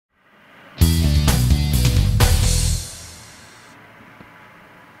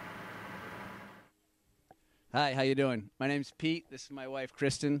Hi, how you doing? My name's Pete. This is my wife,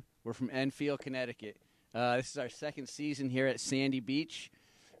 Kristen. We're from Enfield, Connecticut. This is our second season here at Sandy Beach.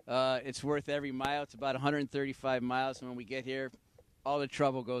 It's worth every mile. It's about 135 miles, and when we get here, all the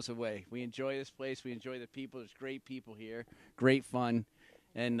trouble goes away. We enjoy this place. We enjoy the people. There's great people here, great fun,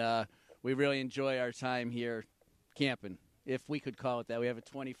 and we really enjoy our time here camping, if we could call it that. We have a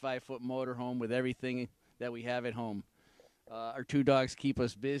 25-foot motorhome with everything that we have at home. Our two dogs keep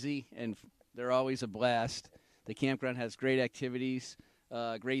us busy, and they're always a blast. The campground has great activities,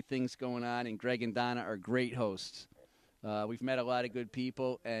 great things going on, and Greg and Donna are great hosts. We've met a lot of good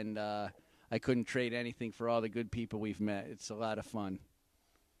people, and I couldn't trade anything for all the good people we've met. It's a lot of fun.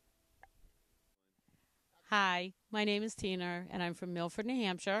 Hi, my name is Tina, and I'm from Milford, New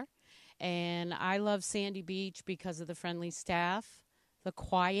Hampshire. And I love Sandy Beach because of the friendly staff, the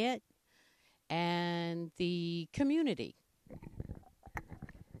quiet, and the community.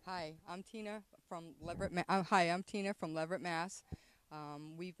 Hi, I'm Tina from Leverett, Mass.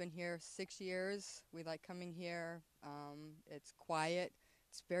 We've been here 6 years. We like coming here. It's quiet.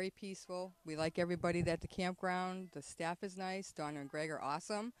 It's very peaceful. We like everybody at the campground. The staff is nice. Donna and Greg are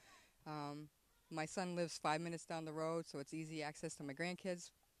awesome. Um, my son lives 5 minutes down the road, so it's easy access to my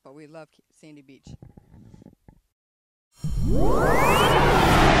grandkids. But we love Sandy Beach.